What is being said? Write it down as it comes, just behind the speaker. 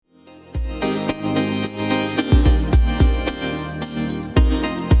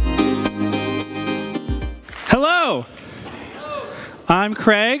I'm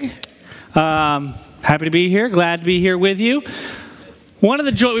Craig. Happy to be here. Glad to be here with you. One of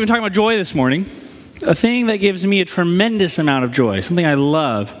the joy, we've been talking about joy this morning. A thing that gives me a tremendous amount of joy, something I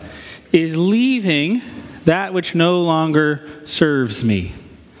love, is leaving that which no longer serves me.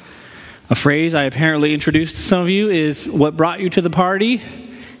 A phrase I apparently introduced to some of you is, what brought you to the party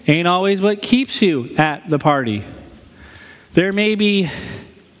ain't always what keeps you at the party. There may be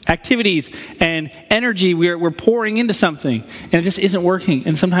activities and energy we're pouring into something, and it just isn't working.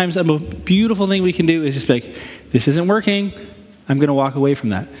 And sometimes a beautiful thing we can do is just be like, this isn't working. I'm going to walk away from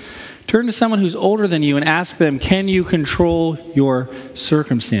that. Turn to someone who's older than you and ask them, can you control your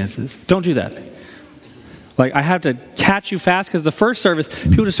circumstances? Don't do that. Like, I have to catch you fast because the first service,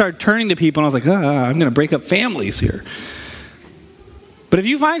 people just started turning to people, and I was like, I'm going to break up families here. But if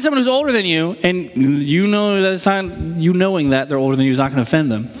you find someone who's older than you, and you know that it's not, you knowing that they're older than you is not going to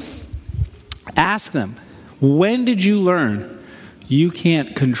offend them, ask them, when did you learn you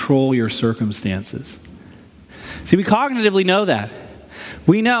can't control your circumstances? See, we cognitively know that.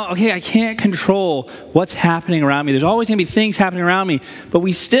 We know, okay, I can't control what's happening around me. There's always going to be things happening around me, but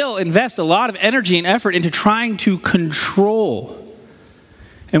we still invest a lot of energy and effort into trying to control.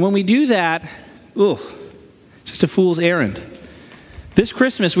 And when we do that, it's just a fool's errand. This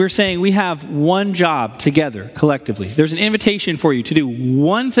Christmas, we're saying we have one job together, collectively. There's an invitation for you to do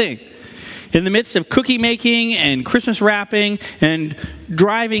one thing. In the midst of cookie making and Christmas wrapping and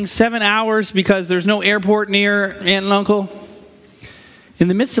driving 7 hours because there's no airport near Aunt and Uncle, in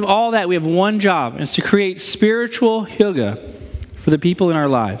the midst of all that, we have one job, and it's to create spiritual hygge for the people in our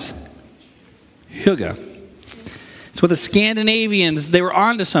lives. Hygge. It's what the Scandinavians, they were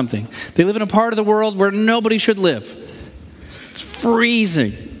onto something. They live in a part of the world where nobody should live. It's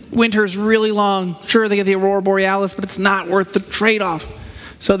freezing. Winter's really long. Sure, they get the aurora borealis, but it's not worth the trade-off.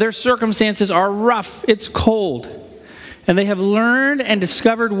 So their circumstances are rough. It's cold. And they have learned and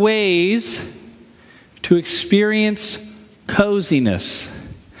discovered ways to experience coziness.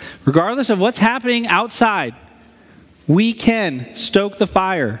 Regardless of what's happening outside, we can stoke the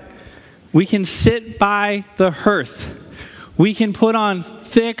fire. We can sit by the hearth. We can put on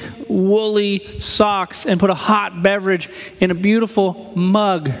thick, woolly socks and put a hot beverage in a beautiful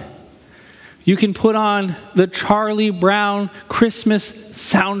mug. You can put on the Charlie Brown Christmas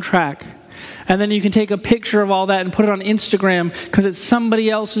soundtrack. And then you can take a picture of all that and put it on Instagram because it's somebody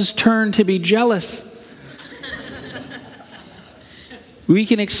else's turn to be jealous. We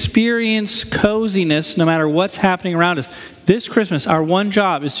can experience coziness no matter what's happening around us. This Christmas, our one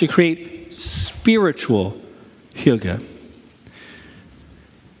job is to create spiritual hygge.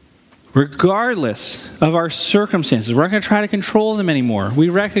 Regardless of our circumstances, we're not going to try to control them anymore. We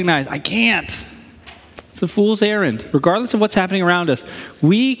recognize, I can't. It's a fool's errand. Regardless of what's happening around us,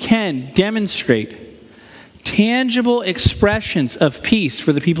 we can demonstrate tangible expressions of peace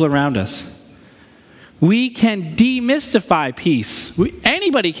for the people around us. We can demystify peace.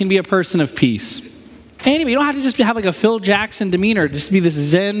 Anybody can be a person of peace. Anybody. You don't have to just have like a Phil Jackson demeanor, just be this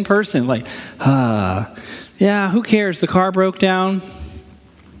Zen person. Like, yeah, who cares? The car broke down.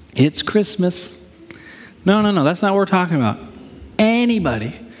 It's Christmas. No, that's not what we're talking about.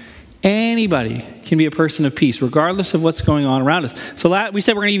 Anybody can be a person of peace, regardless of what's going on around us. So we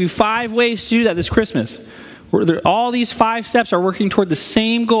said we're going to give you 5 ways to do that this Christmas. All these 5 steps are working toward the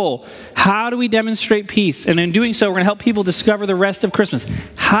same goal. How do we demonstrate peace? And in doing so, we're going to help people discover the rest of Christmas.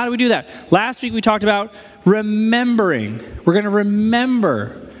 How do we do that? Last week we talked about remembering. We're going to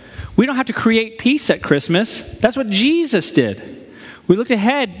remember. We don't have to create peace at Christmas. That's what Jesus did. We looked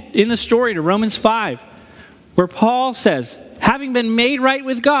ahead in the story to Romans 5, where Paul says, having been made right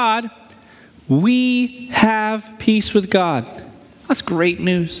with God, we have peace with God. That's great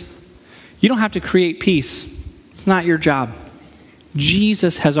news. You don't have to create peace. It's not your job.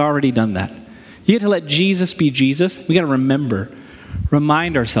 Jesus has already done that. You get to let Jesus be Jesus. We got to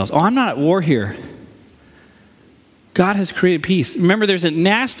remind ourselves, I'm not at war here. God has created peace. Remember, there's a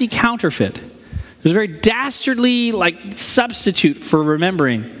nasty counterfeit. There's a very dastardly substitute for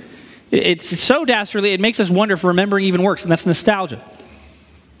remembering. It's so dastardly, it makes us wonder if remembering even works, and that's nostalgia.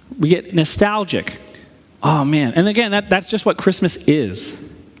 We get nostalgic. Oh, man. And again, that's just what Christmas is.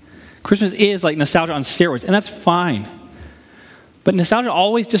 Christmas is like nostalgia on steroids, and that's fine. But nostalgia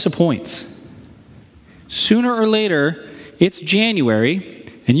always disappoints. Sooner or later, it's January,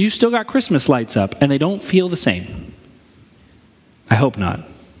 and you still got Christmas lights up, and they don't feel the same. I hope not.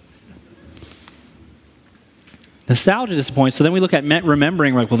 Nostalgia disappoints, so then we look at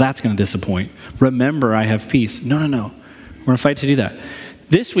remembering, we're like, well, that's going to disappoint. Remember, I have peace. No. We're going to fight to do that.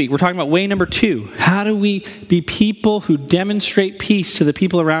 This week, we're talking about way number 2. How do we be people who demonstrate peace to the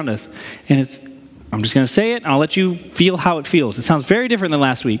people around us? And it's I'm just going to say it, and I'll let you feel how it feels. It sounds very different than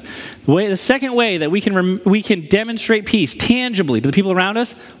last week. The second way that we can demonstrate peace tangibly to the people around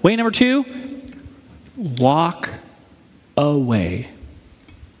us, way number 2, walk away.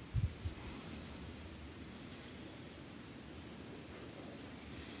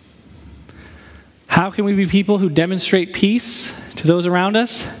 How can we be people who demonstrate peace to those around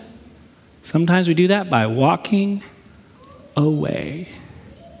us? Sometimes we do that by walking away.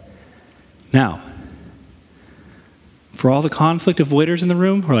 Now, for all the conflict avoiders in the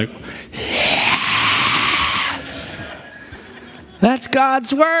room, we're like, yes! That's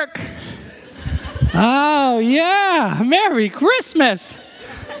God's work. Oh, yeah, Merry Christmas.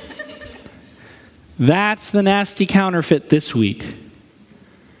 That's the nasty counterfeit this week.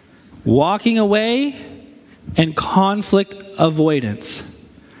 Walking away and conflict avoidance.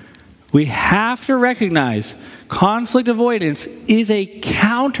 We have to recognize conflict avoidance is a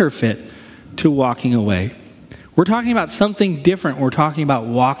counterfeit to walking away. We're talking about something different. We're talking about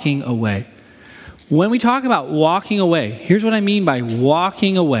walking away. When we talk about walking away, here's what I mean by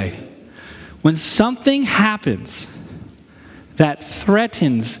walking away. When something happens that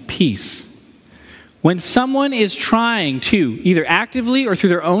threatens peace, when someone is trying to, either actively or through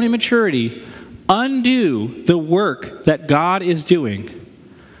their own immaturity, undo the work that God is doing,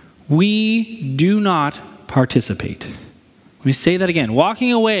 we do not participate. Let me say that again.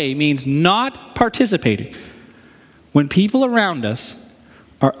 Walking away means not participating. When people around us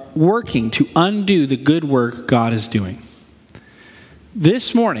are working to undo the good work God is doing.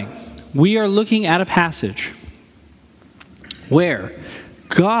 This morning, we are looking at a passage where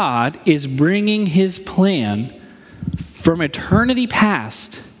God is bringing his plan from eternity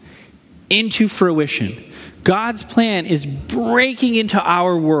past into fruition. God's plan is breaking into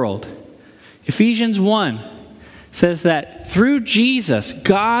our world. Ephesians 1 says that through Jesus,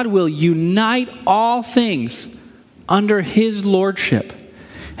 God will unite all things under his lordship.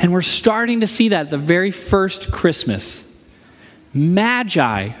 And we're starting to see that the very first Christmas.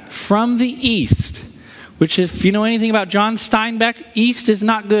 Magi from the east, which if you know anything about John Steinbeck, east is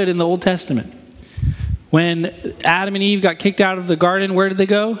not good in the Old Testament. When Adam and Eve got kicked out of the garden, where did they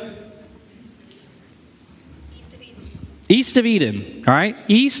go? East of Eden. East of Eden, all right?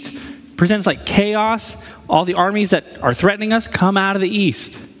 East presents like chaos. All the armies that are threatening us come out of the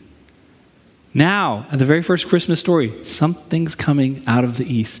east. Now, at the very first Christmas story, something's coming out of the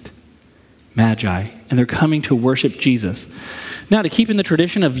east. Magi. And they're coming to worship Jesus. Now, to keep in the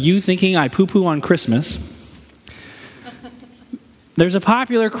tradition of you thinking I poo-poo on Christmas, there's a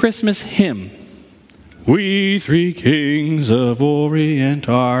popular Christmas hymn. We three kings of Orient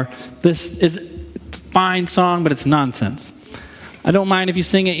are. This is a fine song, but it's nonsense. I don't mind if you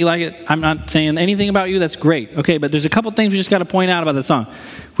sing it, you like it. I'm not saying anything about you, that's great. Okay, but there's a couple things we just got to point out about the song.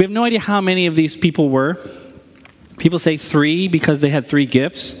 We have no idea how many of these people were. People say 3 because they had 3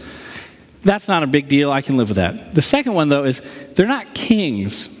 gifts. That's not a big deal. I can live with that. The second one, though, is they're not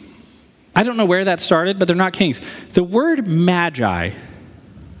kings. I don't know where that started, but they're not kings. The word magi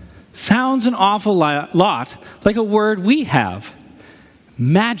sounds an awful lot like a word we have,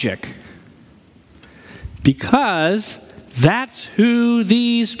 magic. Because that's who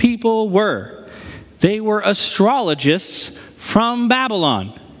these people were. They were astrologists from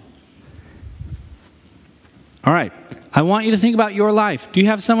Babylon. All right. I want you to think about your life. Do you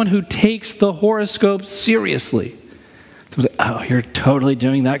have someone who takes the horoscope seriously? Someone's like, oh, you're totally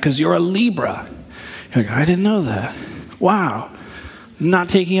doing that because you're a Libra. You're like, I didn't know that. Wow. Not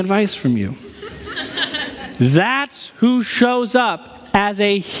taking advice from you. That's who shows up as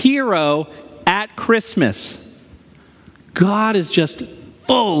a hero at Christmas. God is just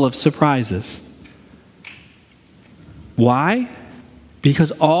full of surprises. Why?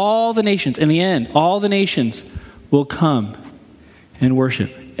 Because all the nations, in the end, all the nations will come and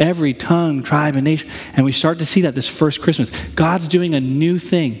worship. Every tongue, tribe, and nation. And we start to see that this first Christmas. God's doing a new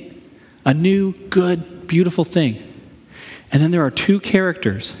thing. A new, good, beautiful thing. And then there are 2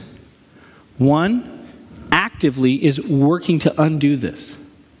 characters. One actively is working to undo this.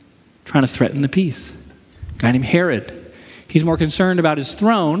 Trying to threaten the peace. A guy named Herod. He's more concerned about his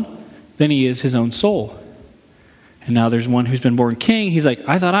throne than he is his own soul. And now there's one who's been born king. He's like,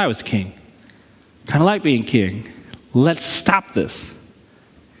 I thought I was king. Kind of like being king. Let's stop this.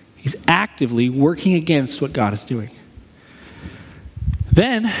 He's actively working against what God is doing.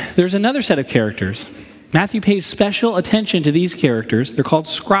 Then there's another set of characters. Matthew pays special attention to these characters. They're called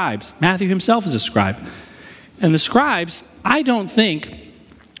scribes. Matthew himself is a scribe. And the scribes, I don't think,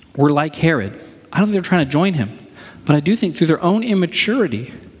 were like Herod. I don't think they're trying to join him. But I do think through their own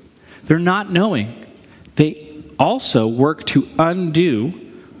immaturity, they're not knowing. They also work to undo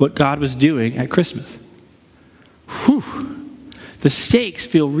what God was doing at Christmas. Whew. The stakes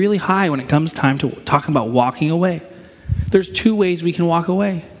feel really high when it comes time to talking about walking away. There's two ways we can walk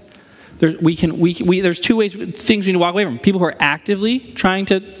away. There's two ways, things we need to walk away from. People who are actively trying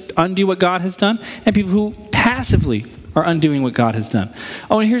to undo what God has done, and people who passively are undoing what God has done.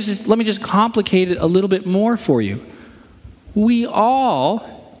 Oh, and let me just complicate it a little bit more for you. We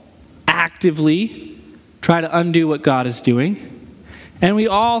all actively try to undo what God is doing, and we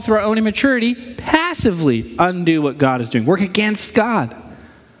all, through our own immaturity, passively undo what God is doing. Work against God.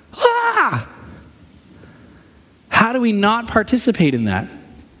 How do we not participate in that?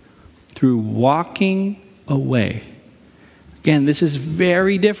 Through walking away. Again, this is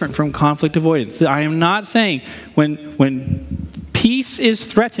very different from conflict avoidance. I am not saying when peace is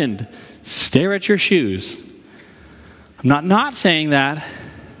threatened, stare at your shoes. I'm not saying that.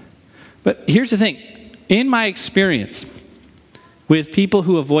 But here's the thing. In my experience with people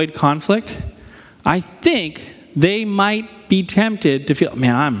who avoid conflict, I think they might be tempted to feel,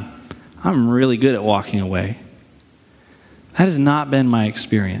 man, I'm really good at walking away. That has not been my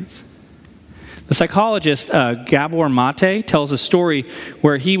experience. The psychologist Gabor Mate tells a story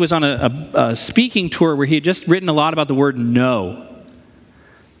where he was on a speaking tour where he had just written a lot about the word no.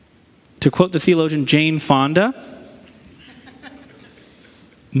 To quote the theologian Jane Fonda,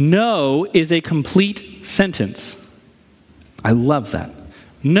 no is a complete sentence. I love that.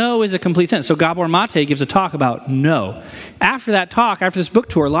 No is a complete sentence. So Gabor Mate gives a talk about no. After that talk, after this book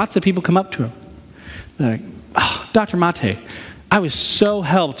tour, lots of people come up to him. They're like, oh, Dr. Mate, I was so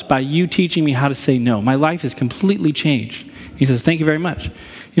helped by you teaching me how to say no. My life has completely changed. He says, thank you very much.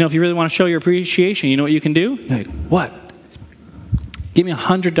 If you really want to show your appreciation, you know what you can do? They're like, what? Give me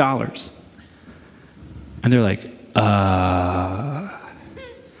 $100. And they're like, I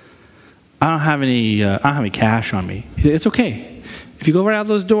don't have any cash on me. He said, it's okay. If you go right out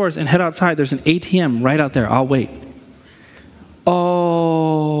those doors and head outside, there's an ATM right out there. I'll wait.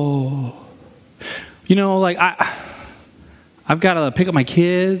 Oh. I've got to pick up my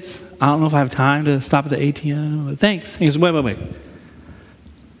kids. I don't know if I have time to stop at the ATM. But thanks. He goes, wait.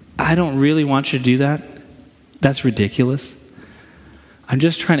 I don't really want you to do that. That's ridiculous. I'm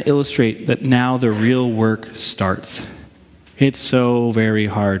just trying to illustrate that now the real work starts. It's so very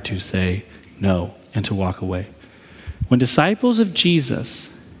hard to say no and to walk away. When disciples of Jesus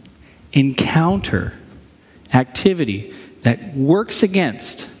encounter activity that works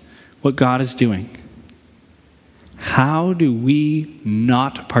against what God is doing, how do we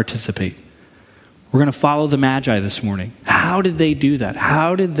not participate? We're going to follow the Magi this morning. How did they do that?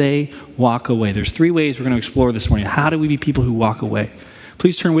 How did they walk away? There's three ways we're going to explore this morning. How do we be people who walk away?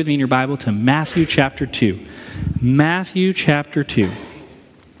 Please turn with me in your Bible to Matthew chapter 2. Matthew chapter 2.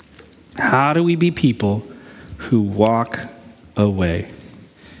 How do we be people who walk away?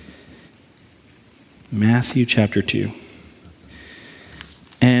 Matthew chapter 2.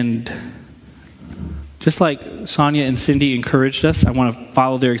 And just like Sonia and Cindy encouraged us, I want to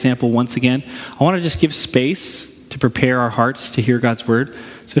follow their example once again. I want to just give space to prepare our hearts to hear God's word.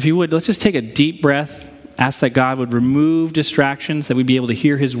 So if you would, let's just take a deep breath, ask that God would remove distractions, that we'd be able to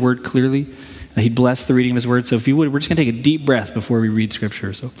hear his word clearly, that he'd bless the reading of his word. So if you would, we're just going to take a deep breath before we read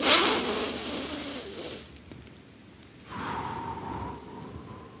scripture. So,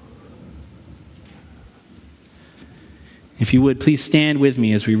 if you would, please stand with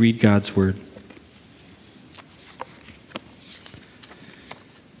me as we read God's word.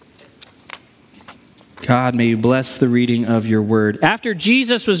 God, may you bless the reading of your word. After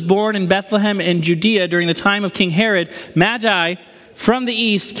Jesus was born in Bethlehem in Judea during the time of King Herod, Magi from the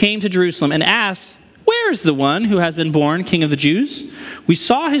east came to Jerusalem and asked, "Where is the one who has been born King of the Jews? We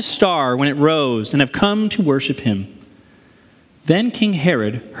saw his star when it rose and have come to worship him." When King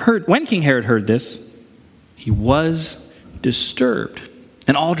Herod heard this, he was disturbed,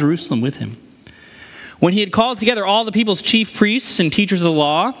 and all Jerusalem with him. When he had called together all the people's chief priests and teachers of the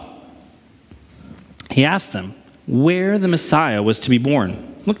law, he asked them where the Messiah was to be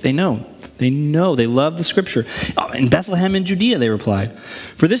born. Look, they know. They love the scripture. In Bethlehem in Judea, they replied.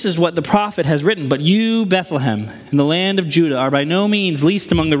 For this is what the prophet has written. But you, Bethlehem, in the land of Judah, are by no means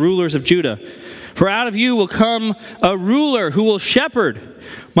least among the rulers of Judah. For out of you will come a ruler who will shepherd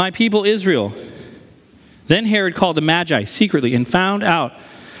my people Israel. Then Herod called the Magi secretly and found out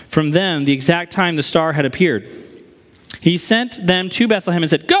from them the exact time the star had appeared. He sent them to Bethlehem and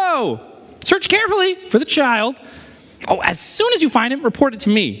said, "Go! Search carefully for the child. As soon as you find him, report it to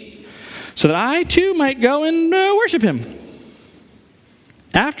me, so that I too might go and worship him."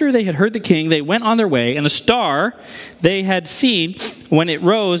 After they had heard the king, they went on their way, and the star they had seen when it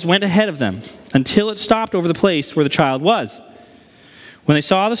rose went ahead of them, until it stopped over the place where the child was. When they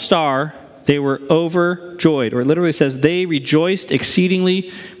saw the star, they were overjoyed. Or it literally says, they rejoiced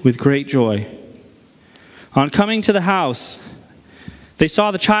exceedingly with great joy. On coming to the house, they saw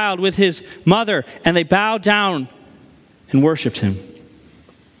the child with his mother, and they bowed down and worshipped him.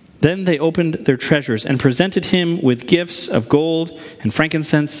 Then they opened their treasures and presented him with gifts of gold and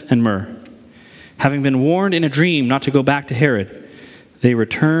frankincense and myrrh. Having been warned in a dream not to go back to Herod, they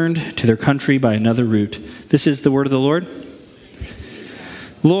returned to their country by another route. This is the word of the Lord.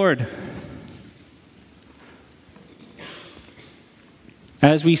 Lord,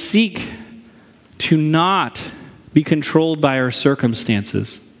 as we seek to not be controlled by our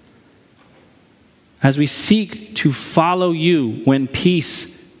circumstances, as we seek to follow you when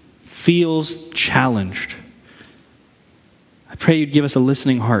peace feels challenged, I pray you'd give us a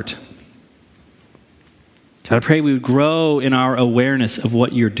listening heart. God, I pray we would grow in our awareness of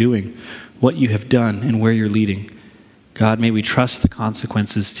what you're doing, what you have done, and where you're leading. God, may we trust the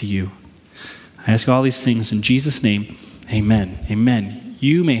consequences to you. I ask all these things in Jesus' name. Amen. Amen.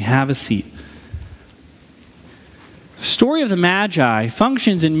 You may have a seat. The story of the Magi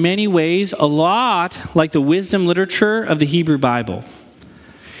functions in many ways a lot like the wisdom literature of the Hebrew Bible.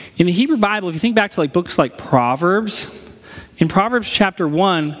 In the Hebrew Bible, if you think back to books like Proverbs, in Proverbs chapter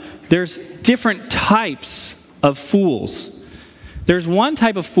 1, there's different types of fools. There's one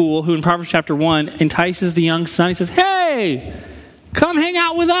type of fool who in Proverbs chapter 1 entices the young son. He says, hey, come hang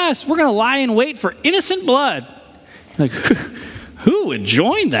out with us. We're going to lie in wait for innocent blood. Like, who would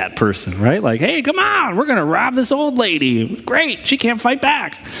join that person, right? Like, hey, come on, we're going to rob this old lady. Great, she can't fight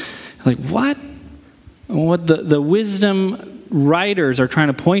back. Like, what? What the wisdom writers are trying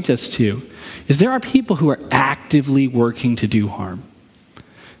to point us to is there are people who are actively working to do harm.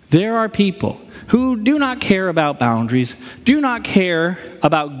 There are people who do not care about boundaries, do not care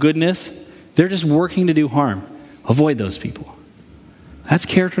about goodness. They're just working to do harm. Avoid those people. That's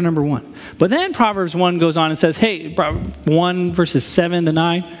character number one. But then Proverbs 1 goes on and says, hey, 1 verses 7 to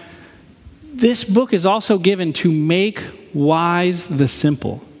 9, this book is also given to make wise the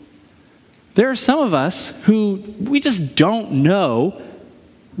simple. There are some of us who we just don't know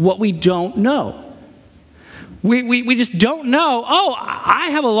what we don't know. We just don't know,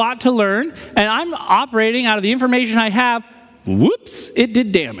 I have a lot to learn, and I'm operating out of the information I have. Whoops, it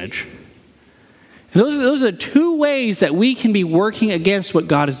did damage. And those are the two ways that we can be working against what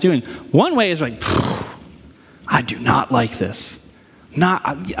God is doing. One way is I do not like this.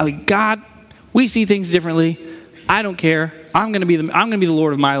 God, we see things differently. I don't care. I'm going to be the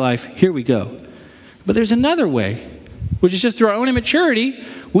Lord of my life. Here we go. But there's another way, which is just through our own immaturity,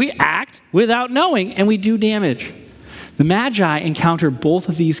 we act without knowing, and we do damage. The Magi encounter both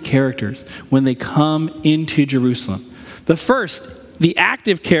of these characters when they come into Jerusalem. The first, the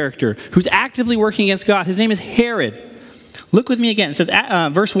active character who's actively working against God, his name is Herod. Look with me again. It says,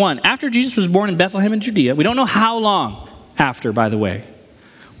 verse 1, after Jesus was born in Bethlehem in Judea, we don't know how long after, by the way.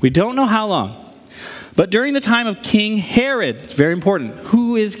 We don't know how long. But during the time of King Herod, it's very important.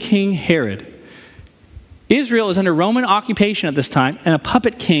 Who is King Herod? Israel is under Roman occupation at this time, and a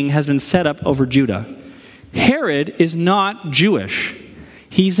puppet king has been set up over Judah. Herod is not Jewish.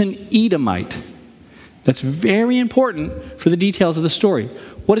 He's an Edomite. That's very important for the details of the story.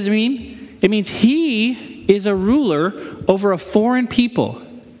 What does it mean? It means he is a ruler over a foreign people.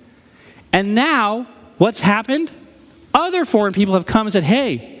 And now, what's happened? Other foreign people have come and said,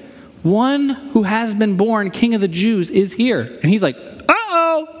 hey, one who has been born king of the Jews is here. And he's like,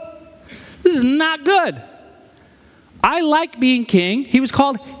 uh-oh, this is not good. I like being king. He was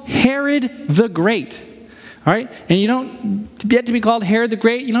called Herod the Great. All right? And you don't get to be called Herod the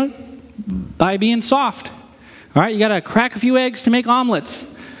Great, by being soft. All right? You got to crack a few eggs to make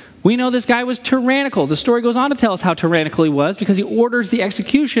omelets. We know this guy was tyrannical. The story goes on to tell us how tyrannical he was because he orders the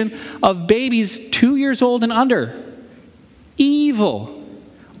execution of babies 2 years old and under. Evil.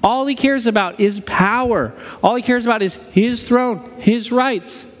 All he cares about is power. All he cares about is his throne, his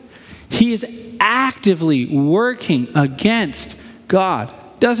rights. He is actively working against God.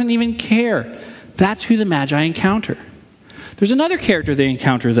 Doesn't even care. That's who the Magi encounter. There's another character they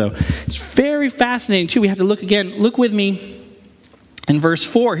encounter, though. It's very fascinating, too. We have to look again. Look with me in verse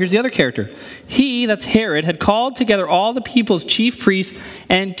 4. Here's the other character. He, that's Herod, had called together all the people's chief priests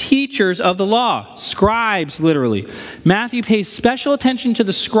and teachers of the law. Scribes, literally. Matthew pays special attention to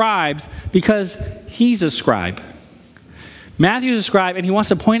the scribes because he's a scribe. Matthew's a scribe, and he wants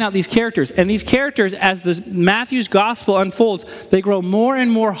to point out these characters. And these characters, as Matthew's gospel unfolds, they grow more and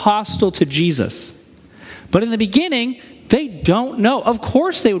more hostile to Jesus. But in the beginning, they don't know. Of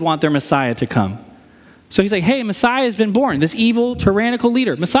course they would want their Messiah to come. So he's like, hey, Messiah has been born. This evil, tyrannical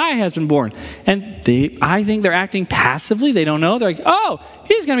leader, Messiah has been born. And I think they're acting passively. They don't know. They're like, oh,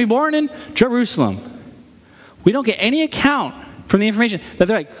 he's going to be born in Jerusalem. We don't get any account from the information that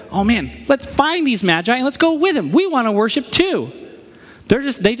they're like, oh man, let's find these magi and let's go with him. We want to worship too.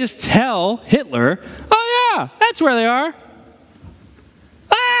 They just tell Hitler, oh yeah, that's where they are.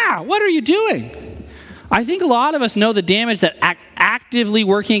 What are you doing? I think a lot of us know the damage that actively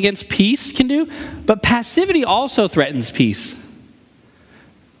working against peace can do, but passivity also threatens peace.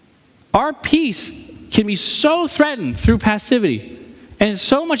 Our peace can be so threatened through passivity, and it's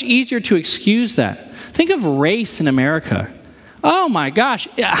so much easier to excuse that. Think of race in America. Oh my gosh,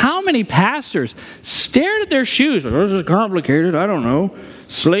 how many pastors stared at their shoes? Oh, this is complicated, I don't know.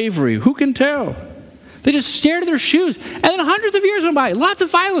 Slavery, who can tell? They just stared at their shoes. And then hundreds of years went by. Lots of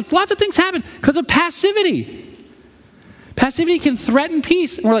violence, lots of things happened because of passivity. Passivity can threaten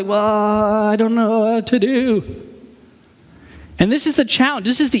peace. And we're like, well, I don't know what to do. And this is the challenge.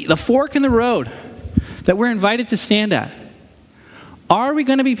 This is the fork in the road that we're invited to stand at. Are we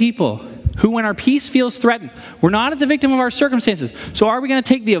going to be people who, when our peace feels threatened, we're not the victim of our circumstances. So are we going to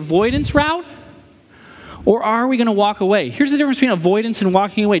take the avoidance route? Or are we going to walk away? Here's the difference between avoidance and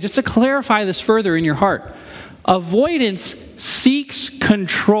walking away. Just to clarify this further in your heart. Avoidance seeks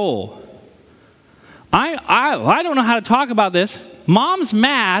control. I don't know how to talk about this. Mom's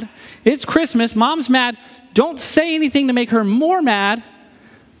mad. It's Christmas. Mom's mad. Don't say anything to make her more mad.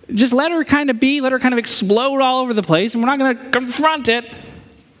 Just let her kind of be. Let her kind of explode all over the place. And we're not going to confront it.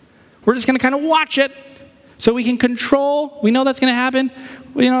 We're just going to kind of watch it. So we can control. We know that's going to happen.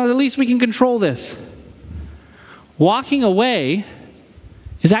 At least we can control this. Walking away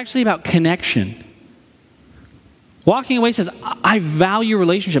is actually about connection. Walking away says, I value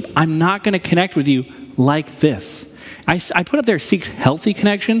relationship. I'm not going to connect with you like this. I put up there seeks healthy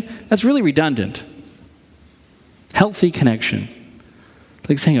connection. That's really redundant. Healthy connection. It's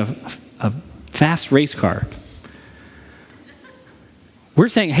like saying a fast race car. We're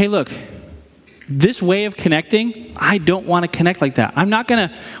saying, hey, look, this way of connecting, I don't want to connect like that. I'm not going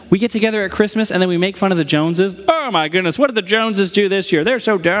to, we get together at Christmas and then we make fun of the Joneses. Oh my goodness, what did the Joneses do this year? They're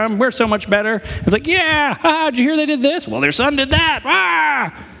so dumb. We're so much better. It's like, yeah, did you hear they did this? Well, their son did that.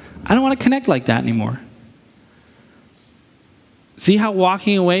 I don't want to connect like that anymore. See how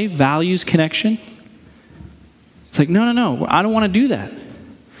walking away values connection? It's like, no, I don't want to do that.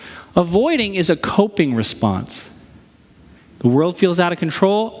 Avoiding is a coping response. The world feels out of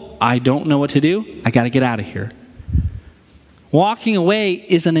control. I don't know what to do. I got to get out of here. Walking away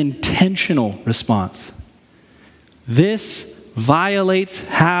is an intentional response. This violates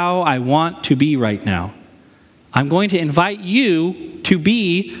how I want to be right now. I'm going to invite you to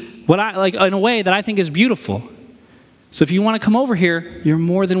be what I like in a way that I think is beautiful. So if you want to come over here, you're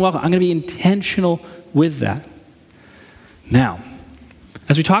more than welcome. I'm going to be intentional with that. Now,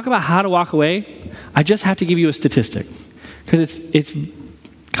 as we talk about how to walk away, I just have to give you a statistic because it's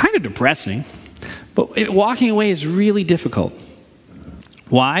kind of depressing, but walking away is really difficult.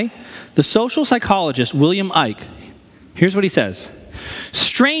 Why? The social psychologist William Icke, here's what he says.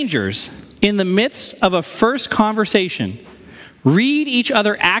 Strangers in the midst of a first conversation read each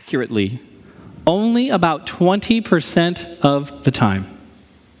other accurately only about 20% of the time.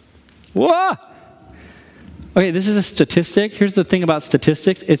 Whoa! Okay, this is a statistic. Here's the thing about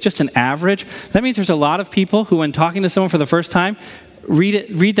statistics. It's just an average. That means there's a lot of people who, when talking to someone for the first time,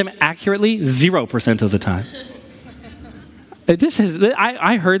 read them accurately 0% of the time.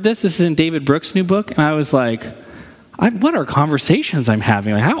 I heard this. This is in David Brooks' new book, and I was like, what are conversations I'm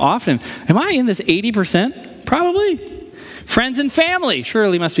having? Like, how often? Am I in this 80%? Probably. Friends and family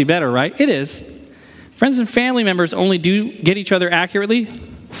surely must be better, right? It is. Friends and family members only do get each other accurately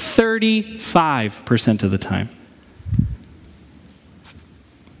 35% of the time.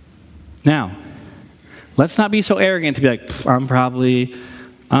 Now, let's not be so arrogant to be like, I'm probably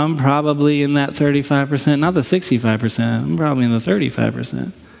in that 35%, not the 65%. I'm probably in the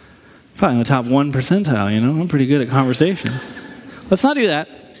 35%. Probably in the top 1 percentile, I'm pretty good at conversation. Let's not do that.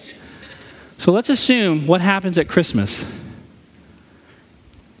 So let's assume what happens at Christmas.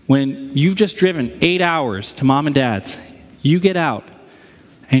 When you've just driven 8 hours to mom and dad's, you get out,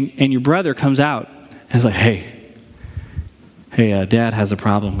 and your brother comes out and is like, hey, dad has a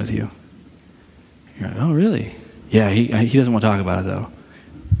problem with you. You're like, oh, really? Yeah, he doesn't want to talk about it, though.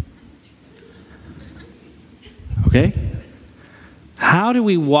 Okay? How do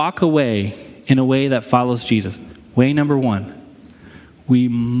we walk away in a way that follows Jesus? Way number 1, we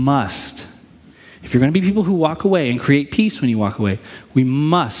must, if you're going to be people who walk away and create peace when you walk away, we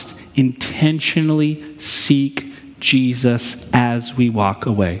must intentionally seek Jesus as we walk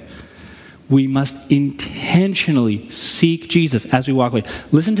away. we must intentionally seek Jesus as we walk away.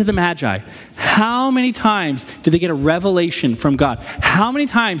 Listen to the Magi. How many times did they get a revelation from God? How many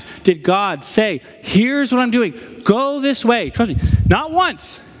times did God say, here's what I'm doing. Go this way. Trust me. Not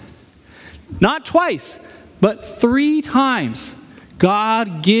once, not twice, but 3 times.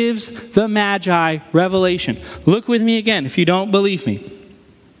 God gives the Magi revelation. Look with me again if you don't believe me.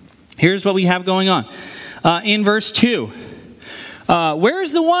 Here's what we have going on. In verse 2. Where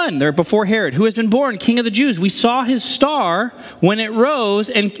is the one there before Herod who has been born King of the Jews? We saw his star when it rose,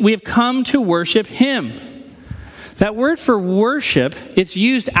 and we have come to worship him. That word for worship, it's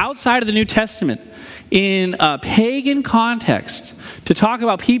used outside of the New Testament in a pagan context to talk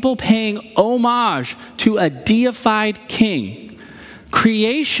about people paying homage to a deified king.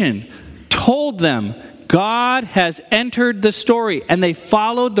 Creation told them God has entered the story, and they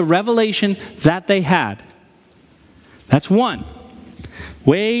followed the revelation that they had. That's one.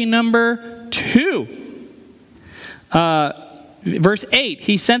 Way number 2. Verse 8,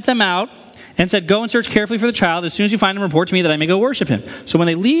 he sent them out and said, go and search carefully for the child. As soon as you find him, report to me that I may go worship him. So when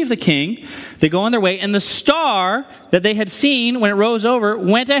they leave the king, they go on their way, and the star that they had seen when it rose over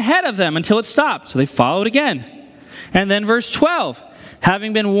went ahead of them until it stopped. So they followed again. And then verse 12,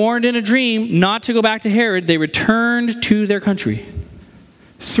 having been warned in a dream not to go back to Herod, they returned to their country.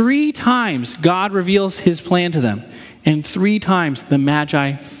 3 times God reveals his plan to them. And 3 times the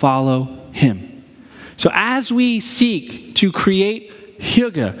Magi follow him. So as we seek to create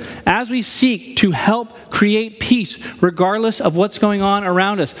hygge, as we seek to help create peace, regardless of what's going on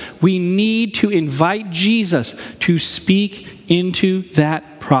around us, we need to invite Jesus to speak into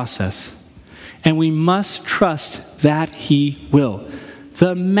that process. And we must trust that he will.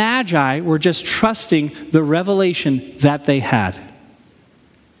 The Magi were just trusting the revelation that they had.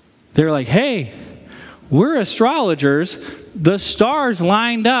 They're like, hey, we're astrologers. The stars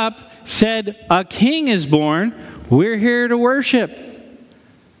lined up, said a king is born. We're here to worship.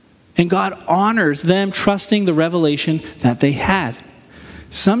 And God honors them trusting the revelation that they had.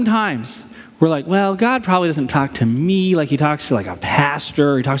 Sometimes we're like, well, God probably doesn't talk to me like he talks to like a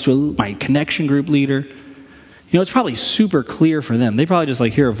pastor, or he talks to my connection group leader. You know, it's probably super clear for them. They probably just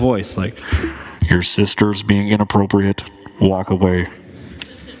like hear a voice like, your sister's being inappropriate. Walk away.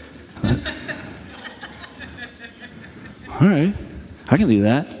 All right, I can do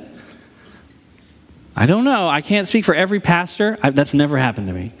that. I don't know. I can't speak for every pastor. That's never happened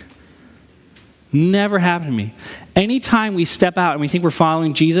to me. Never happened to me. Anytime we step out and we think we're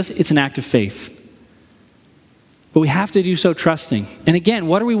following Jesus, it's an act of faith. But we have to do so trusting. And again,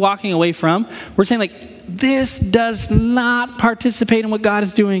 what are we walking away from? We're saying like, this does not participate in what God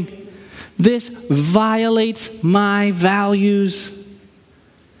is doing. This violates my values.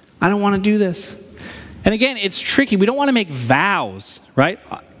 I don't want to do this. And again, it's tricky. We don't want to make vows, right?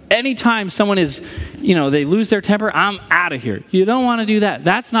 Anytime someone is, they lose their temper, I'm out of here. You don't want to do that.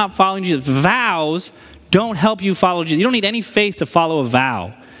 That's not following Jesus. Vows don't help you follow Jesus. You don't need any faith to follow a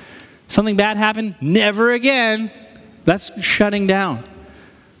vow. Something bad happened, never again. That's shutting down.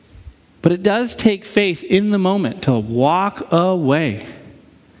 But it does take faith in the moment to walk away.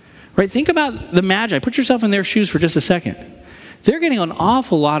 Right? Think about the Magi. Put yourself in their shoes for just a second. They're getting an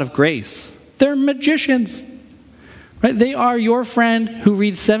awful lot of grace. They're magicians, right? They are your friend who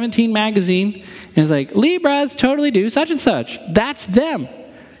reads 17 magazine and is like, Libras totally do such and such. That's them.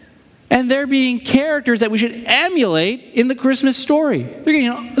 And they're being characters that we should emulate in the Christmas story. They're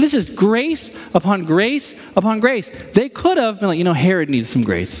getting, this is grace upon grace upon grace. They could have been like, Herod needs some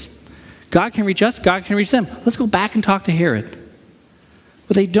grace. God can reach us, God can reach them. Let's go back and talk to Herod.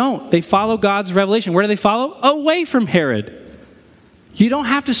 But they don't. They follow God's revelation. Where do they follow? Away from Herod. You don't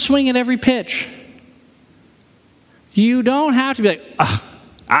have to swing at every pitch. You don't have to be like,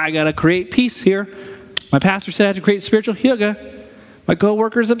 I got to create peace here. My pastor said I have to create spiritual hygge. My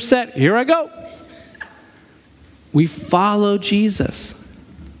coworker's upset. Here I go. We follow Jesus.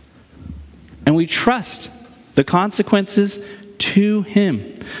 And we trust the consequences to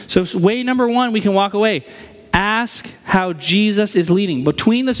him. So way number 1, we can walk away. Ask how Jesus is leading.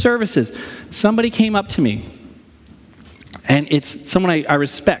 Between the services, somebody came up to me. And it's someone I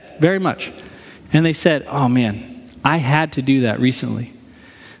respect very much. And they said, oh man, I had to do that recently.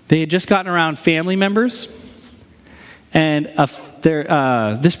 They had just gotten around family members. And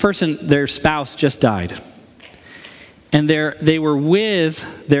this person, their spouse just died. And they were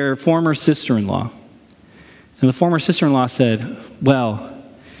with their former sister-in-law. And the former sister-in-law said, well,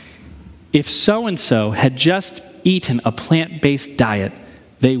 if so-and-so had just eaten a plant-based diet,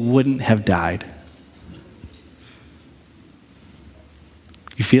 they wouldn't have died.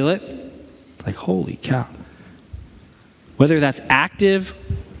 You feel it? Like, holy cow. Whether that's active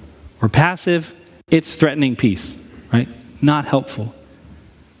or passive, it's threatening peace, right? Not helpful.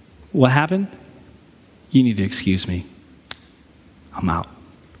 What happened? You need to excuse me. I'm out.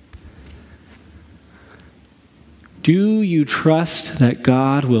 Do you trust that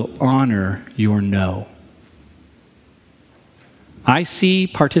God will honor your no? I see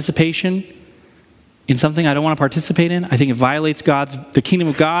participation in something I don't want to participate in. I think it violates the kingdom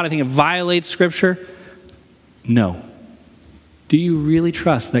of God. I think it violates Scripture. No. Do you really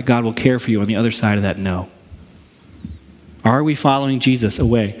trust that God will care for you on the other side of that no? Are we following Jesus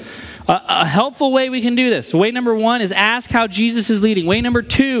away? A helpful way we can do this. Way number 1 is ask how Jesus is leading. Way number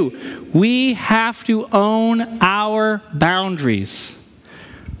 2, we have to own our boundaries.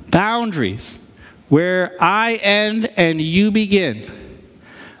 Boundaries. Where I end and you begin.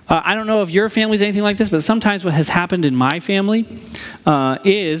 I don't know if your family is anything like this, but sometimes what has happened in my family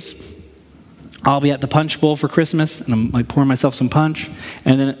is I'll be at the punch bowl for Christmas, and I'm like pouring myself some punch,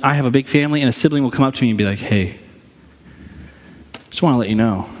 and then I have a big family, and a sibling will come up to me and be like, hey, just want to let you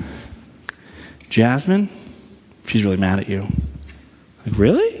know, Jasmine, she's really mad at you. Like,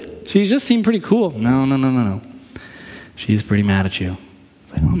 really? She just seemed pretty cool. No. She's pretty mad at you.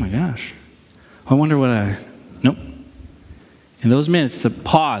 Like, oh my gosh. I wonder nope. In those minutes, it's a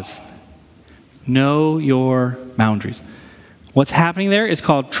pause. Know your boundaries. What's happening there is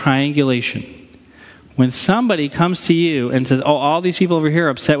called triangulation. When somebody comes to you and says, oh, all these people over here are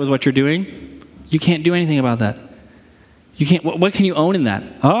upset with what you're doing, you can't do anything about that. You can't. What can you own in that?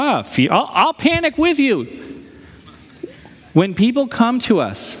 I'll panic with you. When people come to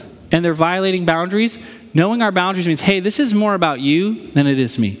us and they're violating boundaries, knowing our boundaries means, hey, this is more about you than it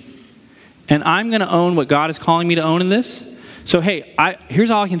is me. And I'm going to own what God is calling me to own in this. So, hey,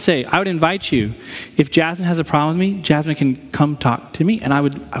 here's all I can say. I would invite you, if Jasmine has a problem with me, Jasmine can come talk to me, and I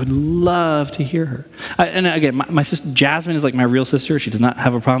would love to hear her. And again, my sister, Jasmine is like my real sister. She does not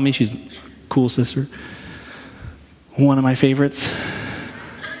have a problem with me. She's a cool sister. One of my favorites.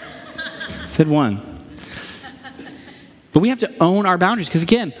 Said one. But we have to own our boundaries, because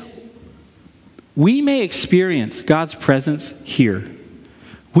again, we may experience God's presence here.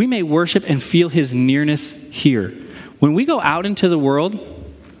 We may worship and feel his nearness here. When we go out into the world,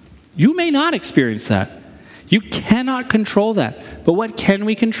 you may not experience that. You cannot control that. But what can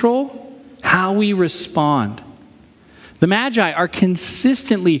we control? How we respond. The Magi are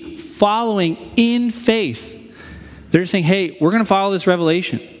consistently following in faith. They're saying, hey, we're going to follow this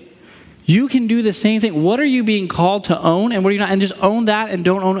revelation. You can do the same thing. What are you being called to own and what are you not? And just own that and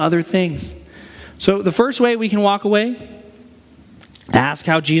don't own other things. So the first way we can walk away, ask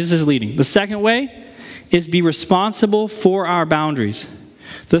how Jesus is leading. The second way is be responsible for our boundaries.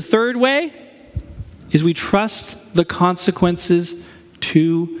 The third way is we trust the consequences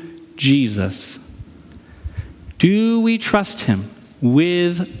to Jesus. Do we trust him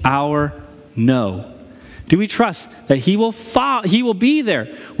with our no? Do we trust that he will be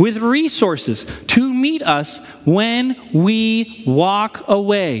there with resources to meet us when we walk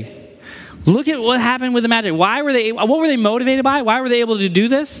away? Look at what happened with the Magi. What were they motivated by? Why were they able to do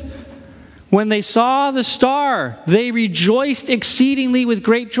this? When they saw the star, they rejoiced exceedingly with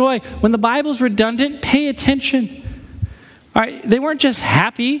great joy. When the Bible's redundant, pay attention. All right, they weren't just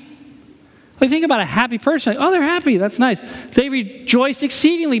happy. Like, think about a happy person. Like, oh, they're happy. That's nice. They rejoiced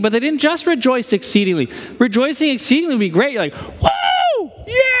exceedingly, but they didn't just rejoice exceedingly. Rejoicing exceedingly would be great. You're like, whoa,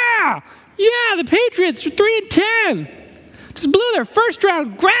 yeah, the Patriots are 3-10. Just blew their first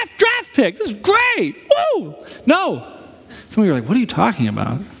round draft pick. This is great. Woo! No. Some of you are like, what are you talking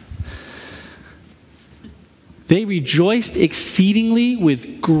about? They rejoiced exceedingly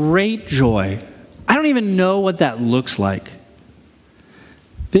with great joy. I don't even know what that looks like.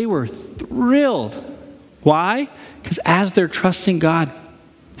 They were thrilled. Why? Because as they're trusting God,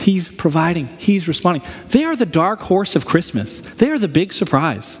 he's providing, he's responding. They are the dark horse of Christmas. They are the big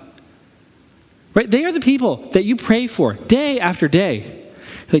surprise. Right? They are the people that you pray for day after day.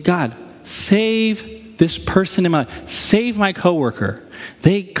 Like, God, save this person in my life. Save my coworker.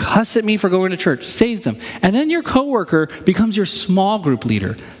 They cuss at me for going to church. Save them. And then your coworker becomes your small group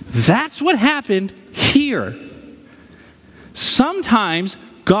leader. That's what happened here. Sometimes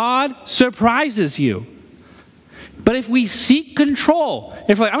God surprises you. But if we seek control,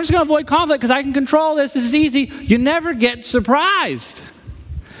 if we're like, I'm just going to avoid conflict because I can control this is easy, you never get surprised.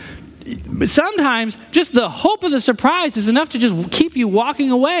 But sometimes just the hope of the surprise is enough to just keep you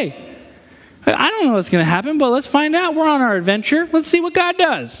walking away. I don't know what's going to happen, but let's find out. We're on our adventure. Let's see what God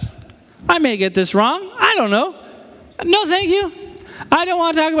does. I may get this wrong. I don't know. No, thank you. I don't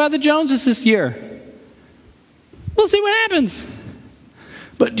want to talk about the Joneses this year. We'll see what happens.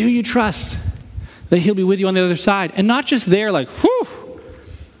 But do you trust that he'll be with you on the other side? And not just there like, whew,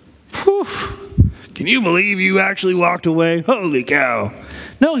 Whew. Can you believe you actually walked away? Holy cow.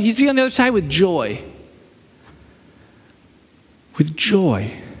 No, he's being on the other side with joy. With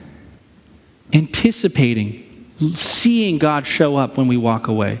joy. Anticipating, seeing God show up when we walk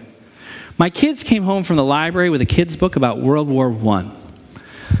away. My kids came home from the library with a kid's book about World War I.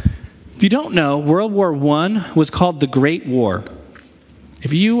 If you don't know, World War I was called the Great War.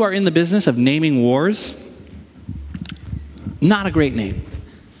 If you are in the business of naming wars, not a great name.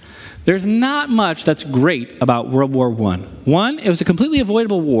 There's not much that's great about World War I. One, it was a completely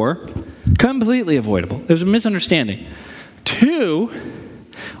avoidable war. Completely avoidable. It was a misunderstanding. Two,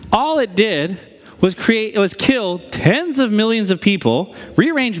 all it did was kill tens of millions of people,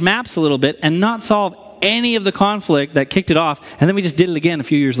 rearrange maps a little bit, and not solve any of the conflict that kicked it off, and then we just did it again a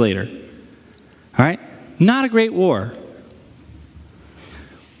few years later. All right? Not a great war.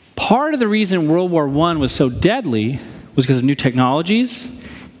 Part of the reason World War I was so deadly was because of new technologies,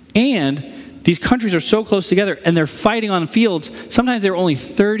 and these countries are so close together, and they're fighting on fields. Sometimes they're only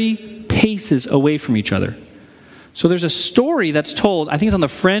 30 paces away from each other. So there's a story that's told, I think it's on the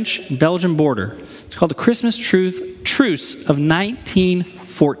French-Belgian border. It's called the Christmas Truce of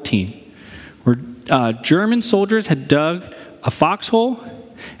 1914, where German soldiers had dug a foxhole,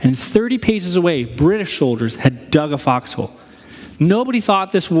 and 30 paces away, British soldiers had dug a foxhole. Nobody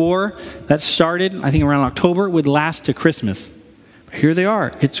thought this war that started, I think around October, would last to Christmas. But here they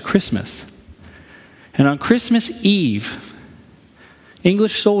are. It's Christmas. And on Christmas Eve,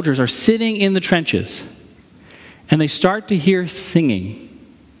 English soldiers are sitting in the trenches, and they start to hear singing.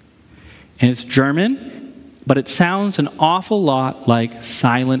 And it's German, but it sounds an awful lot like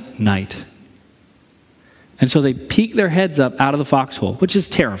Silent Night. And so they peek their heads up out of the foxhole, which is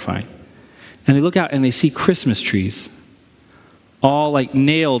terrifying. And they look out and they see Christmas trees, all like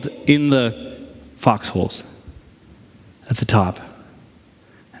nailed in the foxholes at the top.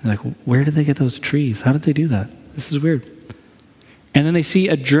 And they're like, where did they get those trees? How did they do that? This is weird. And then they see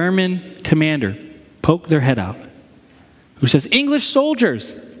a German commander poke their head out, who says, English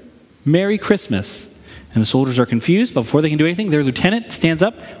soldiers, Merry Christmas. And the soldiers are confused, but before they can do anything, their lieutenant stands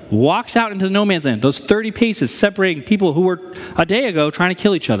up, walks out into the no man's land, those 30 paces separating people who were a day ago trying to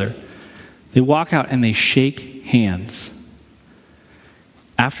kill each other. They walk out and they shake hands.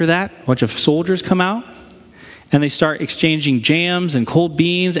 After that, a bunch of soldiers come out, and they start exchanging jams and cold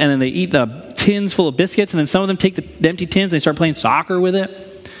beans, and then they eat the tins full of biscuits, and then some of them take the empty tins and they start playing soccer with it.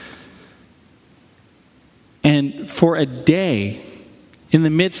 And for a day, in the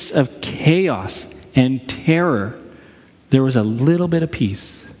midst of chaos and terror, there was a little bit of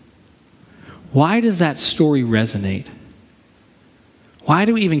peace. Why does that story resonate? Why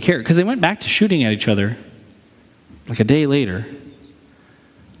do we even care? Because they went back to shooting at each other like a day later.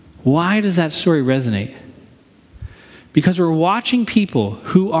 Why does that story resonate? Because we're watching people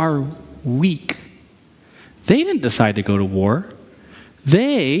who are weak. They didn't decide to go to war.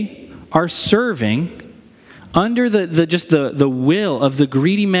 They are serving under the will of the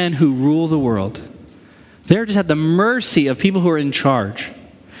greedy men who rule the world. They're just at the mercy of people who are in charge.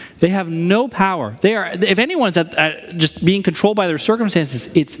 They have no power. They are, if anyone's at just being controlled by their circumstances,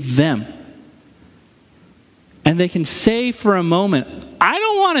 it's them. And they can say for a moment, I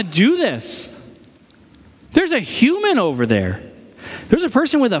don't want to do this. There's a human over there. There's a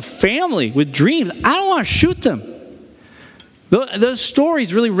person with a family, with dreams. I don't want to shoot them. Those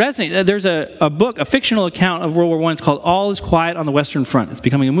stories really resonate. There's a book, a fictional account of World War I. It's called All is Quiet on the Western Front. It's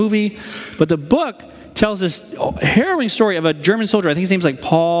becoming a movie. But the book tells this harrowing story of a German soldier. I think his name's like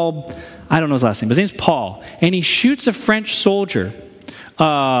Paul. I don't know his last name, but his name's Paul. And he shoots a French soldier.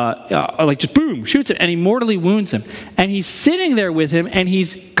 Like just boom, shoots him, and he mortally wounds him. And he's sitting there with him, and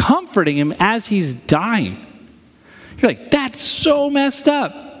he's comforting him as he's dying. You're like, that's so messed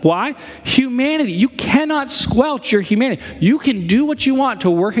up. Why? Humanity. You cannot squelch your humanity. You can do what you want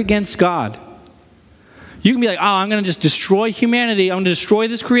to work against God. You can be like, oh, I'm going to just destroy humanity. I'm going to destroy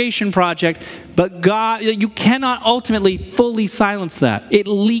this creation project. But God, you cannot ultimately fully silence that. It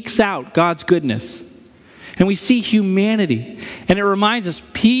leaks out God's goodness. And we see humanity. And it reminds us,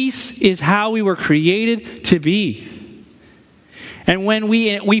 peace is how we were created to be. And when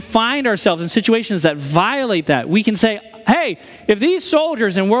we find ourselves in situations that violate that, we can say, hey, if these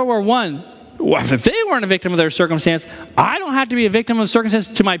soldiers in World War I, if they weren't a victim of their circumstance, I don't have to be a victim of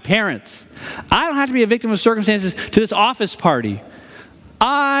circumstances to my parents. I don't have to be a victim of circumstances to this office party.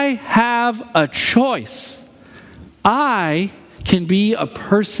 I have a choice. I can be a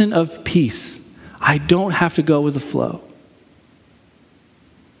person of peace. I don't have to go with the flow.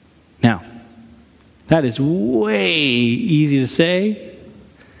 Now, that is way easy to say,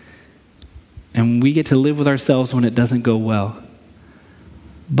 and we get to live with ourselves when it doesn't go well.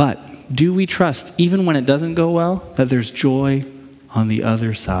 But do we trust, even when it doesn't go well, that there's joy on the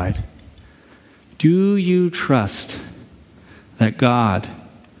other side? Do you trust that God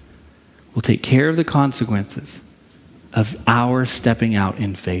will take care of the consequences of our stepping out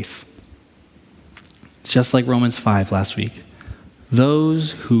in faith? It's just like Romans 5 last week.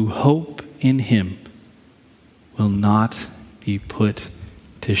 Those who hope in him will not be put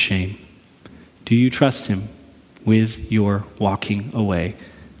to shame. Do you trust him with your walking away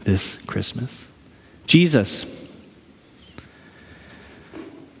this Christmas? Jesus,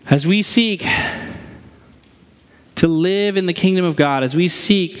 as we seek to live in the kingdom of God, as we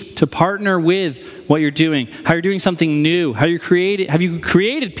seek to partner with what you're doing, how you're doing something new, have you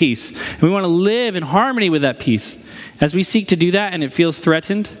created peace? And we want to live in harmony with that peace. As we seek to do that and it feels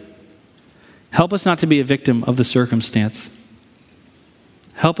threatened, help us not to be a victim of the circumstance.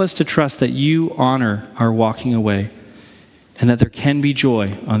 Help us to trust that you honor our walking away and that there can be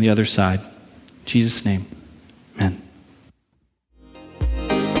joy on the other side. In Jesus' name, amen.